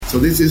So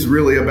this is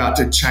really about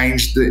to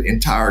change the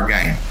entire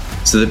game.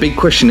 So the big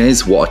question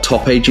is, what are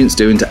top agents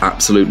doing to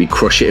absolutely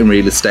crush it in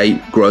real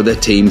estate, grow their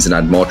teams and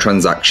add more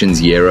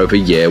transactions year over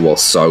year while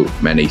so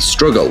many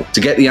struggle? To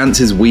get the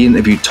answers, we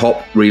interview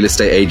top real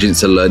estate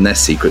agents to learn their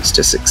secrets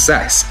to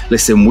success.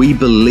 Listen, we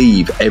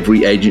believe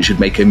every agent should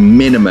make a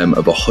minimum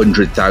of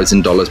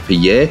 $100,000 per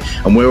year,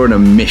 and we're on a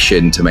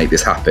mission to make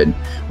this happen.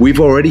 We've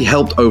already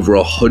helped over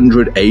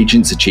 100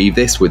 agents achieve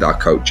this with our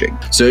coaching.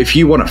 So if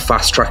you want to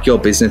fast track your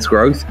business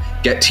growth,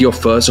 get to your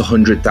first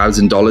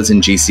 $100,000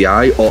 in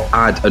GCI or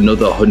add another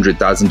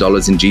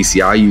 $100,000 in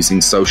GCI using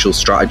social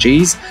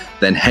strategies,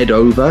 then head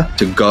over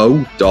to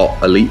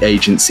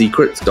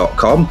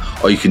go.eliteagentsecrets.com,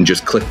 or you can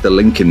just click the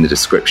link in the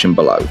description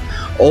below.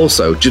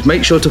 Also, just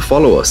make sure to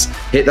follow us,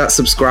 hit that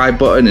subscribe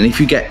button, and if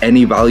you get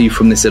any value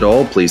from this at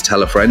all, please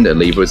tell a friend and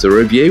leave us a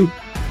review.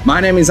 My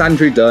name is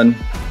Andrew Dunn.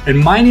 And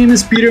my name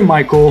is Peter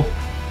Michael.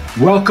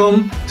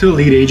 Welcome to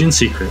Elite Agent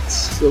Secrets.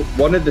 So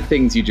one of the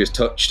things you just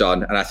touched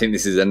on, and I think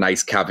this is a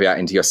nice caveat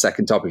into your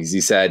second topic, is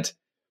you said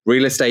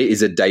real estate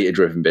is a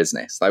data-driven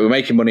business. Like, we're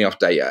making money off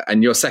data.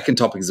 And your second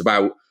topic is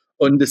about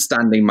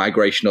understanding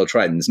migrational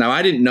trends. Now,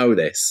 I didn't know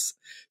this.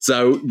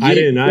 So I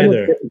didn't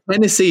either.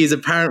 Tennessee is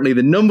apparently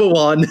the number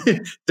one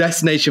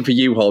destination for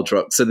U-Haul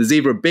trucks. So there's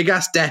either a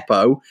big-ass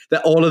depot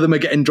that all of them are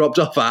getting dropped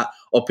off at,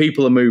 or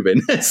people are moving.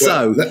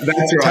 So that's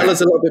right. Tell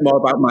us a little bit more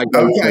about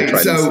migrational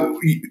trends.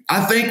 So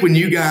I think when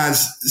you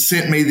guys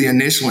sent me the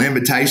initial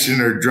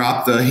invitation or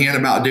dropped the hint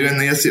about doing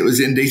this, it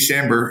was in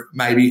December,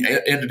 maybe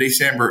end of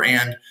December.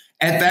 And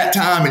at that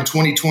time in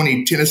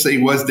 2020,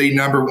 Tennessee was the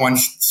number one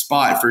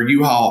spot for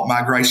U-Haul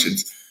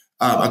migrations,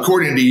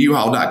 according to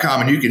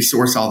uhaul.com, and you can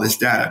source all this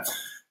data.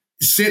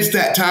 Since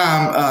that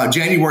time,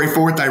 January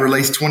 4th, they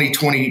released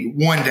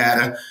 2021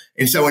 data.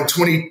 And so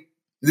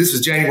this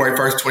was January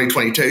 1st,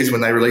 2022 is when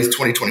they released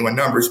 2021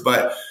 numbers,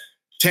 but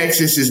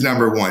Texas is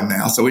number one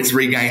now. So it's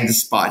regained the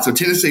spot. So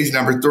Tennessee's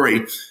number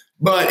 3.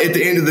 But at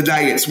the end of the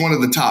day, it's one of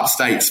the top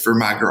states for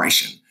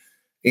migration.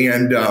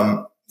 And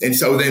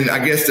so then I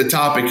guess the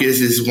topic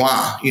is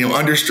why,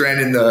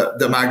 understanding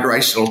the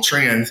migrational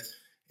trends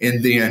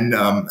and then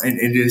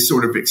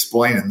sort of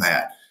explaining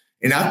that.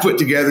 And I put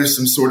together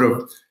some sort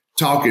of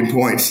talking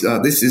points.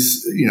 This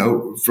is,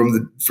 from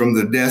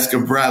the desk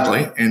of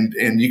Bradley,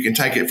 and you can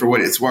take it for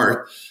what it's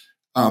worth.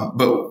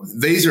 But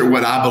these are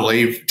what I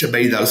believe to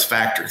be those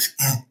factors.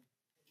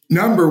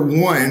 Number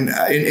one,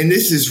 and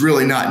this is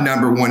really not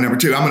number one, number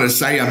two. I'm going to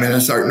say I'm in a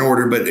certain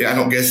order, but I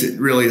don't guess it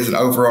really is an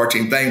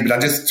overarching thing. But I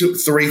just took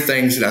 3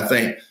 things that I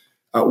think.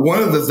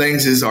 One of the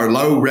things is our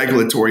low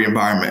regulatory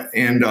environment.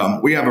 And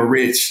we have a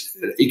rich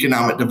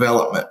economic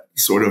development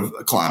sort of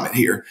climate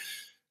here.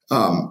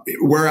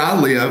 Where I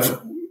live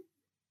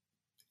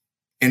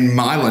in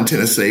Milan,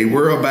 Tennessee,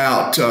 we're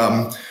about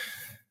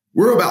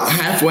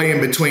halfway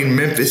in between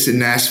Memphis and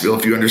Nashville,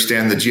 if you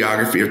understand the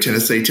geography of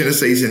Tennessee.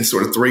 Tennessee's in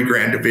sort of 3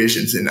 grand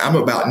divisions, and I'm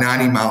about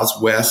 90 miles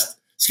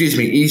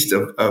east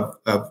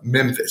of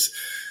Memphis.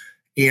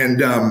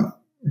 And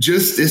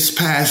just this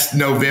past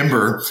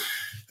November,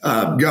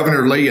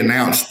 Governor Lee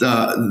announced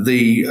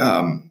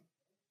the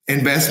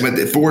investment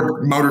that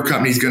Ford Motor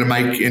Company is going to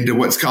make into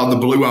what's called the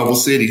Blue Oval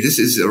City. This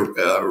is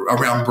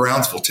around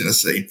Brownsville,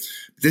 Tennessee.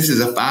 This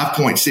is a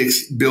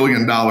 $5.6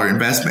 billion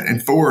investment.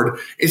 And Ford,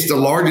 it's the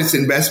largest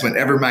investment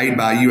ever made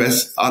by a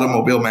U.S.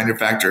 automobile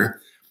manufacturer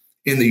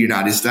in the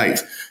United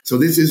States. So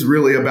this is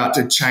really about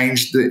to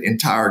change the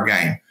entire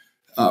game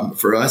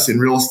for us in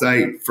real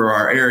estate, for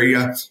our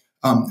area.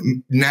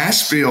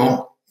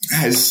 Nashville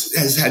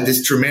has had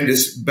this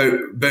tremendous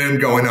boom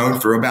going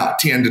on for about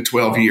 10 to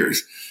 12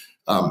 years.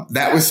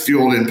 That was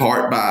fueled in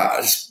part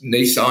by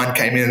Nissan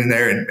came in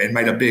there and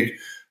made a big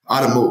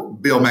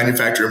automobile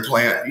manufacturing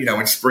plant,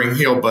 in Spring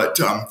Hill, but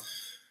a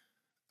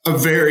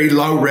very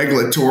low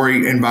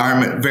regulatory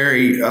environment,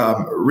 very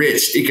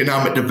rich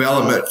economic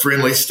development,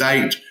 friendly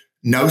state,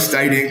 no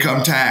state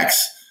income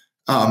tax,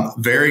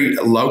 very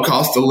low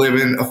cost of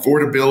living,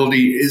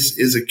 affordability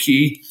is a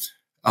key.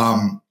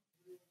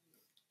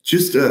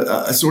 Just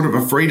a sort of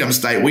a freedom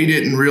state. We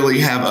didn't really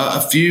have a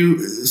few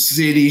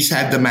cities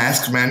had the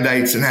mask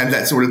mandates and had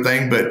that sort of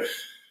thing, but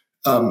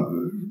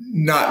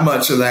not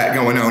much of that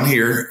going on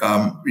here.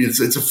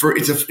 It's a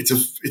freedom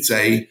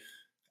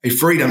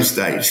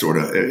state, sort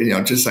of,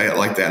 to say it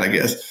like that, I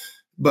guess.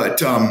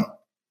 But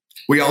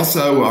we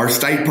also, our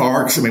state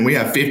parks, we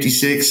have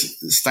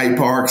 56 state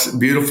parks,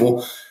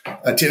 beautiful.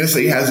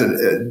 Tennessee has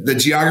the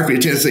geography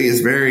of Tennessee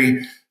is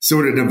very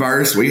sort of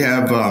diverse. We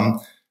have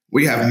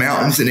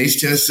mountains in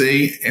East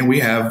Tennessee, and we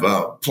have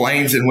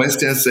plains in West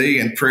Tennessee,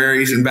 and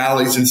prairies and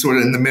valleys and sort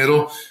of in the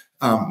middle.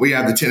 We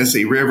have the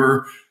Tennessee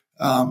River,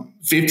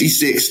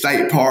 56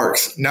 state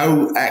parks,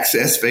 no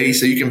access fee,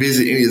 so you can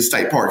visit any of the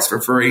state parks for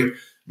free.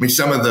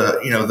 Some of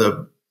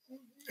the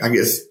I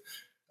guess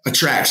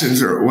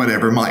attractions or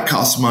whatever might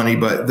cost money,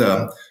 but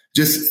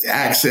just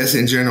access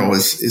in general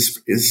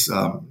is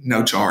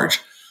no charge.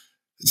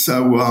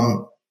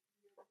 So,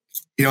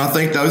 I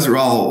think those are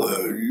all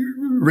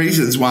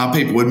reasons why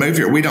people would move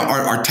here.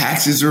 Our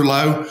taxes are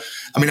low.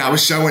 I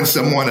was showing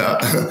someone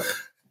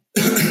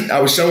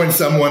I was showing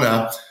someone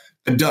a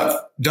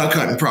duck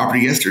hunting property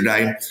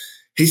yesterday.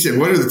 He said,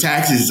 what are the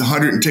taxes? It's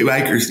 102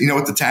 acres. You know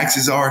what the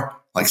taxes are?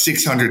 Like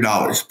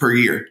 $600 per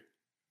year.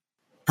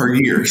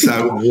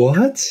 So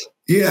what?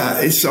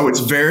 Yeah. It's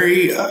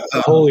very,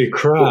 holy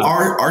crap.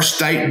 Our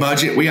state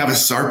budget, we have a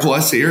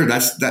surplus here.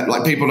 That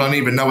like people don't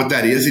even know what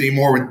that is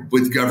anymore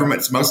with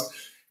governments. Most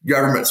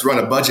governments run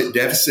a budget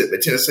deficit,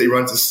 but Tennessee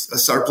runs a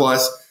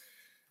surplus.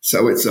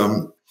 So it's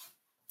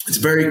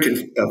very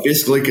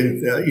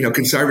fiscally,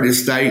 conservative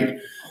state.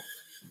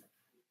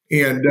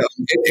 And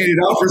it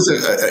offers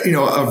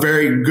a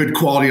very good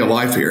quality of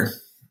life here.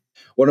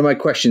 One of my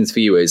questions for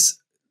you is,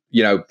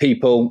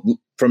 people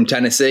from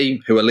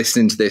Tennessee who are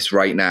listening to this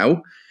right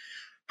now,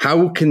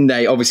 how can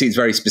they, obviously it's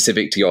very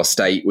specific to your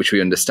state, which we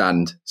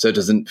understand, so it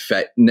doesn't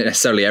fit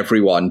necessarily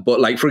everyone. But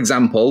like, for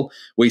example,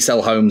 we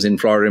sell homes in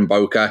Florida and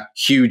Boca,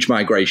 huge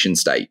migration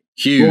state,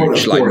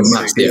 huge,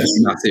 massive,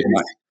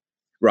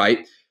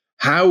 right?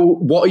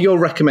 What are your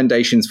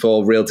recommendations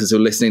for realtors who are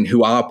listening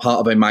who are part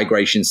of a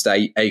migration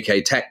state,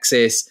 aka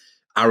Texas,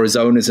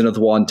 Arizona's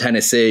another one,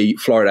 Tennessee,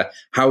 Florida,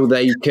 how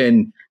they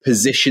can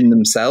position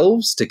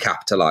themselves to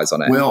capitalize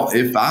on it? Well,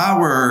 if I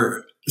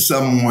were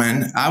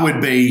someone, I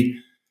would be,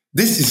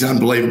 this is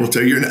unbelievable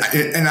to you.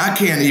 And I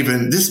can't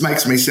even, this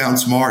makes me sound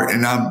smart.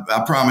 And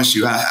I promise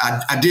you,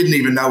 I didn't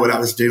even know what I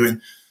was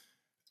doing.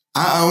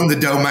 I own the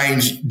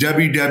domains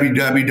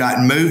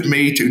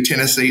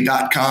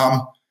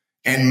www.movemetotennessee.com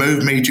and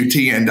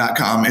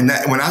movemetotn.com. And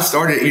that when I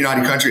started at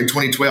United Country in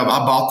 2012, I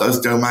bought those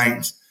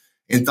domains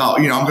and thought,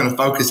 I'm going to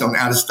focus on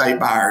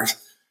out-of-state buyers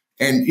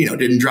and,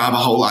 didn't drive a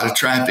whole lot of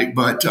traffic.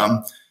 But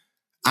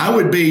I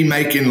would be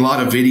making a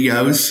lot of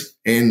videos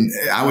and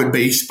I would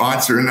be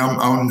sponsoring them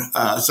on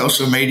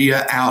social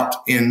media out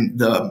in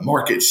the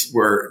markets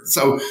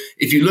so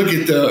if you look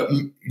at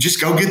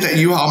just go get that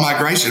U-Haul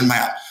migration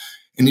map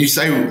and you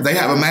say they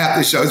have a map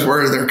that shows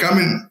where they're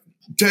coming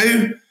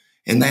to,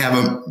 and they have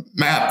a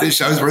map that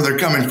shows where they're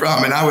coming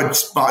from. And I would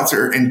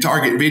sponsor and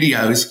target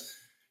videos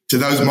to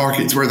those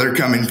markets where they're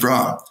coming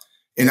from.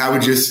 And I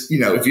would just,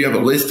 if you have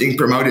a listing,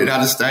 promote it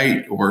out of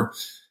state or,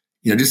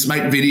 just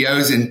make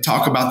videos and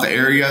talk about the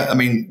area. I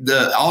mean,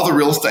 all the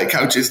real estate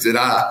coaches that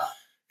I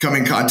come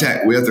in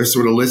contact with or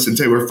sort of listen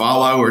to or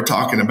follow or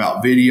talking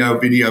about video.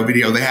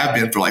 They have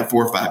been for like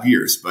 4 or 5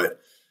 years.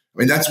 But I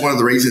mean, that's one of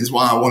the reasons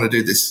why I want to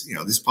do this,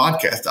 this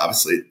podcast.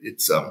 Obviously,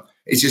 it's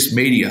just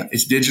media.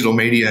 It's digital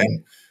media.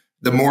 And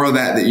the more of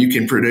that you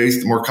can produce,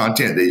 the more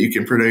content that you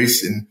can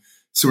produce and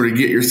sort of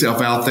get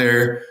yourself out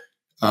there,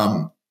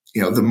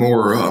 the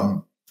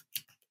more,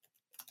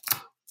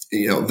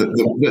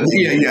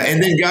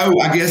 and then go,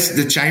 I guess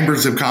the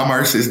chambers of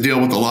commerce deal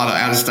with a lot of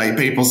out-of-state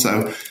people.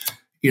 So,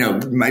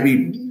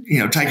 maybe,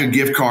 take a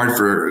gift card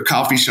for a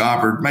coffee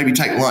shop or maybe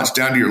take lunch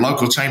down to your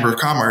local chamber of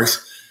commerce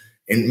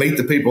and meet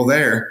the people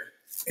there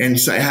and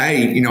say,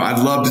 hey,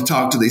 I'd love to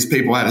talk to these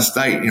people out of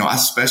state. I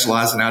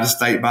specialize in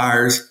out-of-state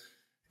buyers.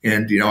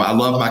 And, I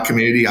love my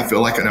community. I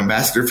feel like an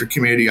ambassador for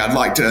community. I'm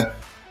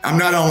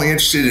not only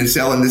interested in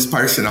selling this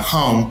person a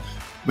home,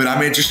 but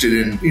I'm interested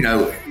in,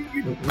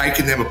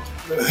 making them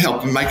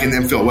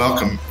feel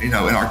welcome, in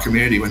our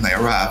community when they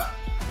arrive.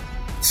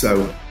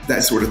 So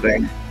that sort of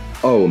thing.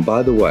 Oh, and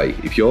by the way,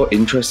 if you're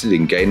interested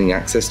in gaining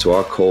access to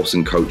our course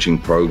and coaching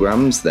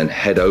programs, then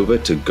head over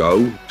to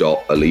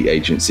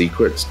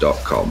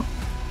go.eliteagentsecrets.com.